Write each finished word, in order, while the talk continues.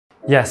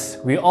Yes,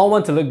 we all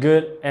want to look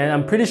good, and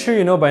I'm pretty sure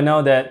you know by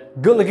now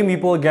that good-looking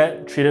people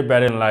get treated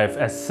better in life,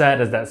 as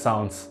sad as that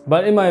sounds.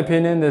 But in my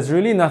opinion, there's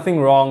really nothing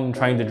wrong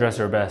trying to dress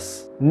your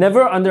best.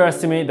 Never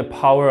underestimate the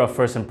power of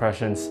first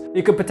impressions.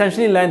 You could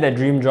potentially land that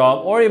dream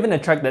job or even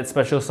attract that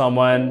special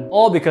someone,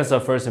 all because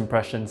of first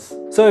impressions.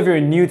 So if you're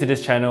new to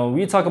this channel,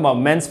 we talk about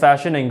men's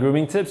fashion and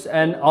grooming tips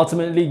and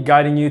ultimately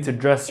guiding you to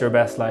dress your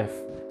best life.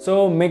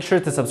 So make sure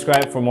to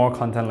subscribe for more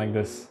content like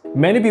this.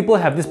 Many people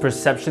have this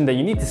perception that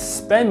you need to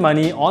spend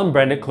money on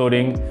branded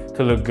clothing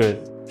to look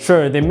good.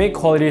 Sure, they make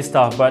quality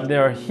stuff, but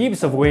there are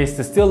heaps of ways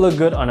to still look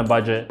good on a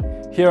budget.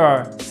 Here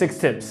are 6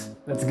 tips.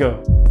 Let's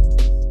go.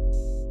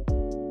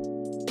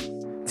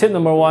 Tip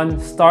number 1,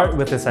 start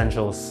with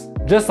essentials.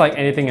 Just like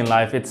anything in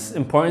life, it's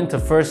important to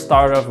first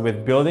start off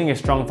with building a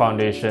strong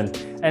foundation,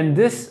 and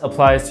this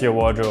applies to your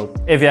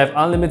wardrobe. If you have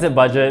unlimited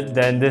budget,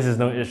 then this is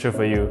no issue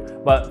for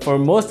you. But for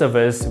most of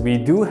us, we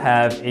do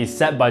have a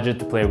set budget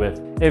to play with.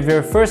 If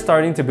you're first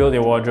starting to build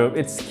your wardrobe,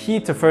 it's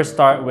key to first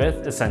start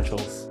with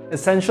essentials.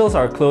 Essentials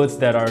are clothes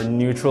that are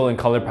neutral in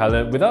color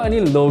palette without any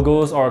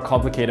logos or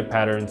complicated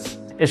patterns.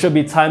 It should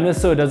be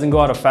timeless so it doesn't go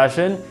out of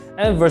fashion,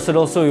 and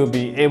versatile so you'll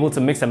be able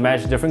to mix and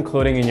match different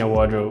clothing in your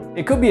wardrobe.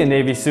 It could be a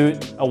navy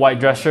suit, a white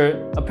dress shirt,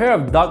 a pair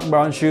of dark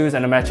brown shoes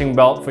and a matching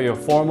belt for your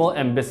formal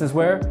and business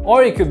wear,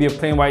 or it could be a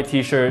plain white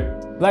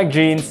t-shirt, black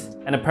jeans,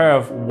 and a pair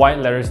of white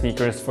leather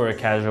sneakers for a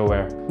casual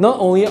wear. Not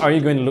only are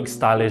you going to look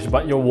stylish,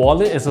 but your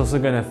wallet is also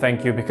going to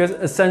thank you because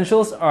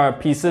essentials are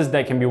pieces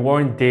that can be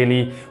worn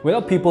daily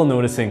without people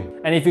noticing.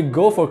 And if you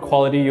go for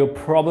quality, you'll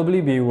probably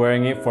be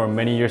wearing it for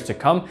many years to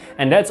come,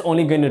 and that's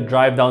only going to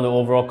drive down the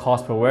overall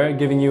cost per wear,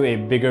 giving you a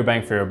bigger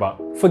bang for your buck.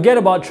 Forget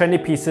about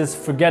trendy pieces,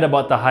 forget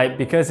about the hype,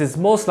 because it's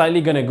most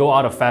likely going to go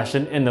out of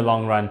fashion in the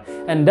long run,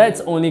 and that's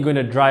only going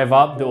to drive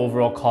up the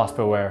overall cost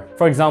per wear.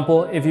 For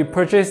example, if you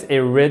purchase a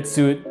red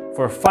suit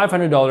for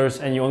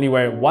 $500 and you only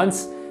wear it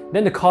once,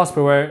 then the cost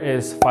per wear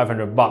is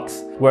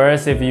 $500.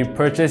 Whereas if you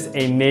purchase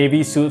a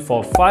navy suit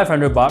for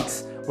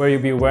 $500, where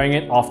you'll be wearing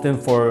it often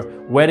for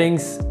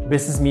weddings,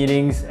 business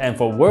meetings, and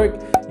for work,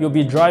 you'll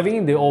be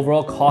driving the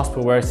overall cost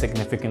per wear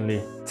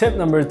significantly. Tip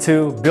number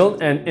 2,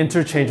 build an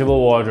interchangeable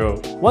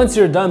wardrobe. Once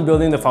you're done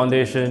building the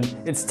foundation,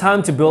 it's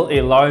time to build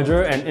a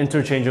larger and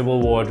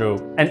interchangeable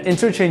wardrobe. An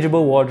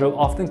interchangeable wardrobe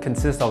often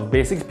consists of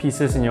basic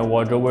pieces in your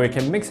wardrobe where you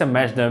can mix and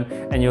match them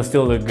and you'll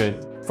still look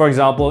good. For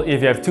example,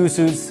 if you have 2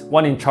 suits,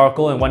 one in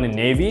charcoal and one in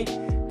navy,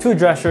 2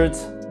 dress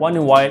shirts, one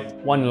in white,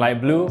 one in light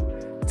blue,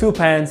 2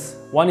 pants,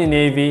 one in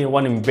navy,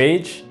 one in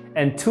beige,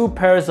 and 2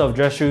 pairs of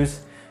dress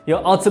shoes,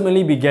 you'll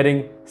ultimately be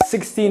getting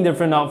 16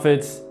 different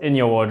outfits in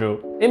your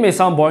wardrobe. It may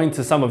sound boring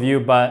to some of you,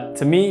 but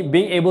to me,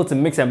 being able to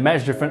mix and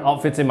match different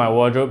outfits in my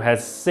wardrobe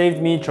has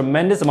saved me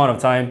tremendous amount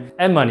of time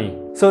and money.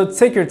 So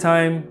take your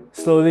time,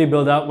 slowly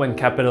build up when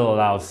capital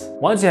allows.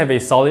 Once you have a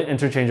solid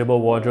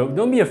interchangeable wardrobe,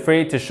 don't be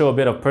afraid to show a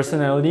bit of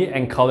personality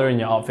and color in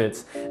your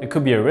outfits. It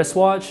could be a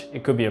wristwatch,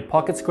 it could be a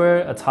pocket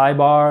square, a tie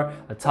bar,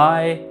 a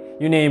tie,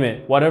 you name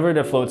it, whatever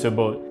that floats your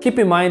boat. Keep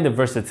in mind the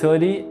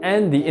versatility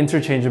and the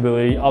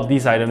interchangeability of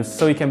these items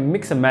so you can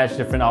mix and match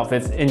different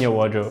outfits in your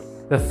wardrobe.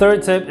 The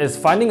third tip is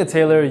finding a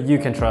tailor you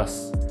can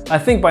trust. I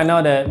think by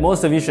now that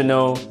most of you should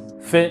know,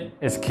 fit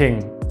is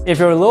king. If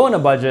you're low on a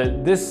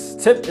budget, this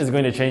tip is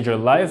going to change your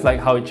life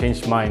like how it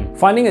changed mine.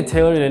 Finding a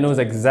tailor that knows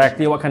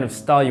exactly what kind of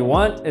style you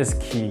want is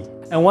key.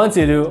 And once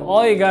you do,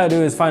 all you gotta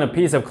do is find a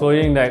piece of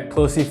clothing that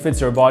closely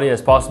fits your body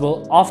as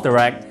possible off the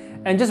rack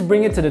and just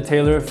bring it to the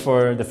tailor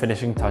for the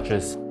finishing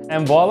touches.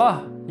 And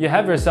voila! You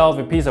have yourself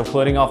a piece of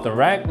clothing off the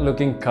rack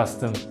looking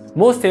custom.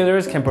 Most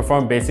tailors can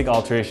perform basic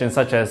alterations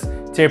such as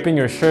taping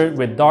your shirt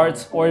with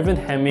darts or even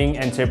hemming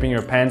and taping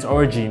your pants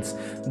or jeans.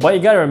 But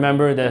you gotta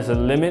remember there's a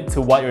limit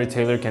to what your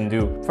tailor can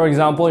do. For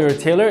example, your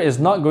tailor is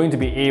not going to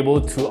be able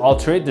to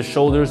alterate the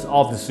shoulders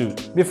of the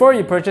suit. Before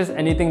you purchase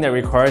anything that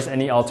requires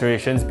any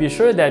alterations, be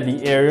sure that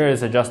the area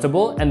is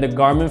adjustable and the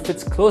garment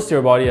fits close to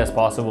your body as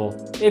possible.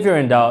 If you're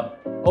in doubt,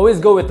 always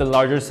go with the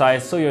larger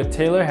size so your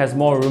tailor has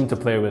more room to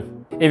play with.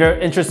 If you're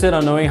interested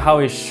in knowing how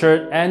a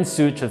shirt and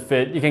suit should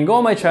fit, you can go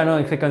on my channel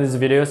and click on these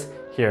videos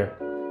here.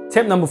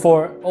 Tip number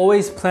 4,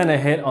 always plan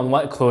ahead on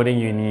what clothing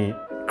you need.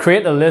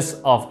 Create a list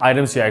of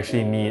items you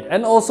actually need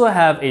and also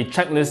have a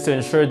checklist to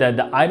ensure that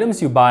the items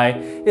you buy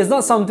is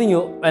not something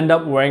you'll end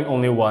up wearing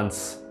only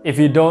once. If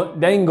you don't,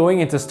 then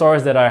going into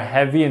stores that are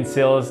heavy in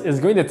sales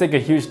is going to take a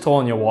huge toll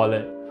on your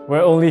wallet.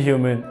 We're only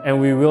human and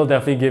we will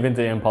definitely give in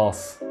to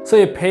impulse. So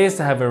it pays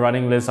to have a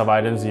running list of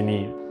items you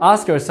need.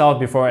 Ask yourself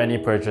before any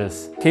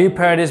purchase, can you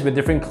pair this with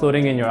different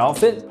clothing in your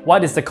outfit?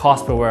 What is the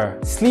cost per wear?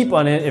 Sleep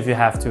on it if you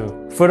have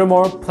to.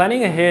 Furthermore,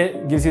 planning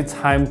ahead gives you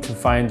time to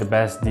find the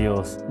best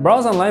deals.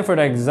 Browse online for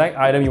the exact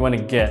item you want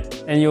to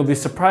get, and you'll be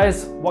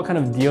surprised what kind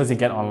of deals you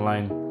get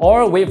online.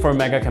 Or wait for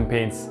mega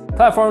campaigns.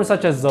 Platforms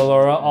such as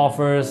Zalora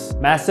offers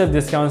massive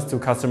discounts to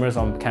customers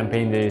on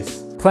campaign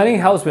days. Planning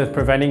helps with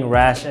preventing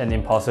rash and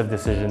impulsive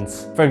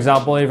decisions. For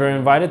example, if you're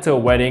invited to a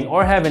wedding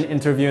or have an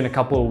interview in a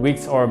couple of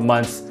weeks or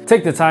months,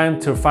 take the time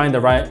to find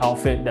the right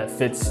outfit that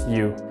fits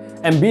you.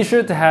 And be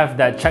sure to have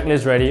that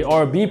checklist ready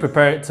or be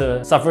prepared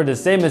to suffer the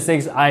same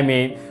mistakes I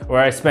made where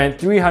I spent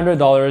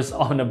 $300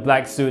 on a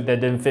black suit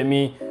that didn't fit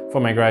me for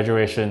my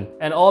graduation.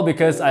 And all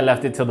because I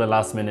left it till the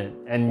last minute.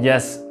 And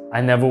yes, I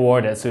never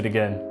wore that suit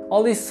again.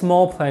 All this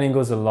small planning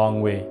goes a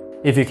long way.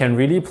 If you can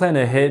really plan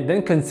ahead,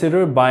 then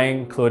consider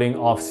buying clothing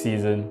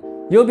off-season.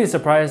 You'll be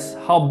surprised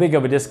how big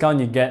of a discount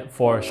you get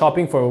for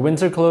shopping for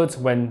winter clothes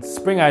when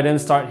spring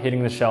items start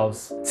hitting the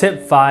shelves.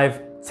 Tip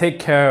 5. Take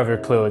care of your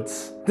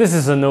clothes. This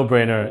is a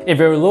no-brainer. If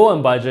you're low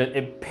on budget,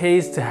 it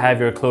pays to have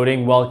your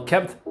clothing well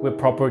kept with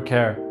proper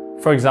care.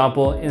 For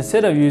example,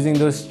 instead of using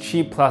those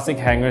cheap plastic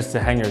hangers to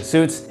hang your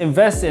suits,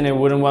 invest in a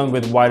wooden one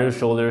with wider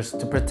shoulders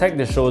to protect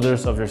the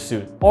shoulders of your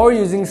suit. Or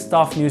using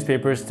stuffed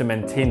newspapers to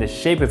maintain the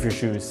shape of your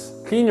shoes.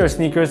 Clean your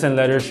sneakers and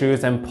leather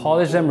shoes and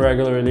polish them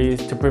regularly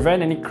to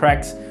prevent any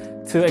cracks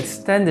to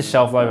extend the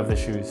shelf life of the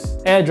shoes.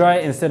 Air dry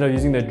instead of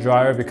using the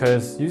dryer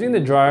because using the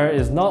dryer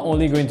is not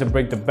only going to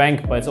break the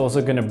bank, but it's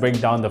also going to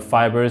break down the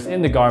fibers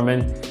in the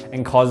garment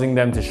and causing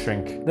them to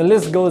shrink. The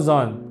list goes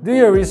on. Do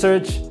your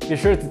research, be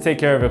sure to take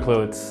care of your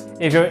clothes.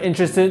 If you're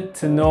interested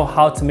to know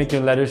how to make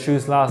your leather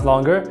shoes last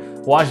longer,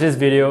 watch this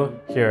video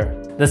here.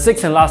 The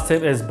 6th and last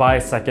tip is buy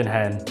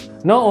secondhand.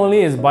 Not only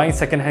is buying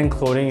secondhand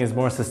clothing is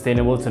more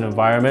sustainable to the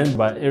environment,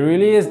 but it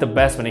really is the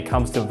best when it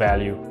comes to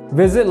value.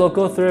 Visit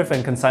local thrift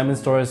and consignment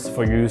stores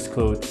for used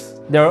clothes.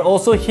 There are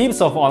also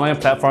heaps of online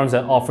platforms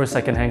that offer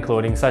secondhand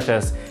clothing such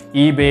as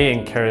eBay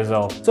and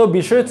Carousel. So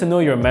be sure to know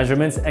your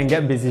measurements and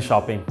get busy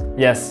shopping.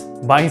 Yes,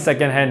 buying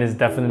secondhand is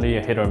definitely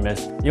a hit or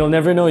miss. You'll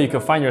never know, you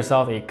could find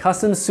yourself a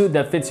custom suit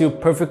that fits you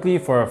perfectly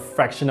for a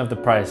fraction of the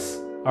price.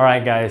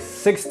 Alright guys,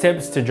 6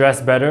 tips to dress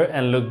better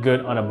and look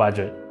good on a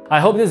budget. I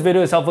hope this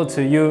video is helpful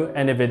to you,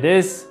 and if it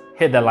is,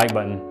 hit that like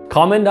button.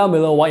 Comment down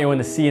below what you want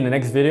to see in the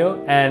next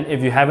video, and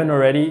if you haven't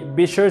already,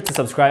 be sure to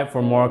subscribe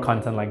for more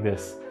content like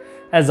this.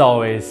 As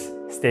always,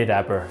 stay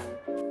dapper.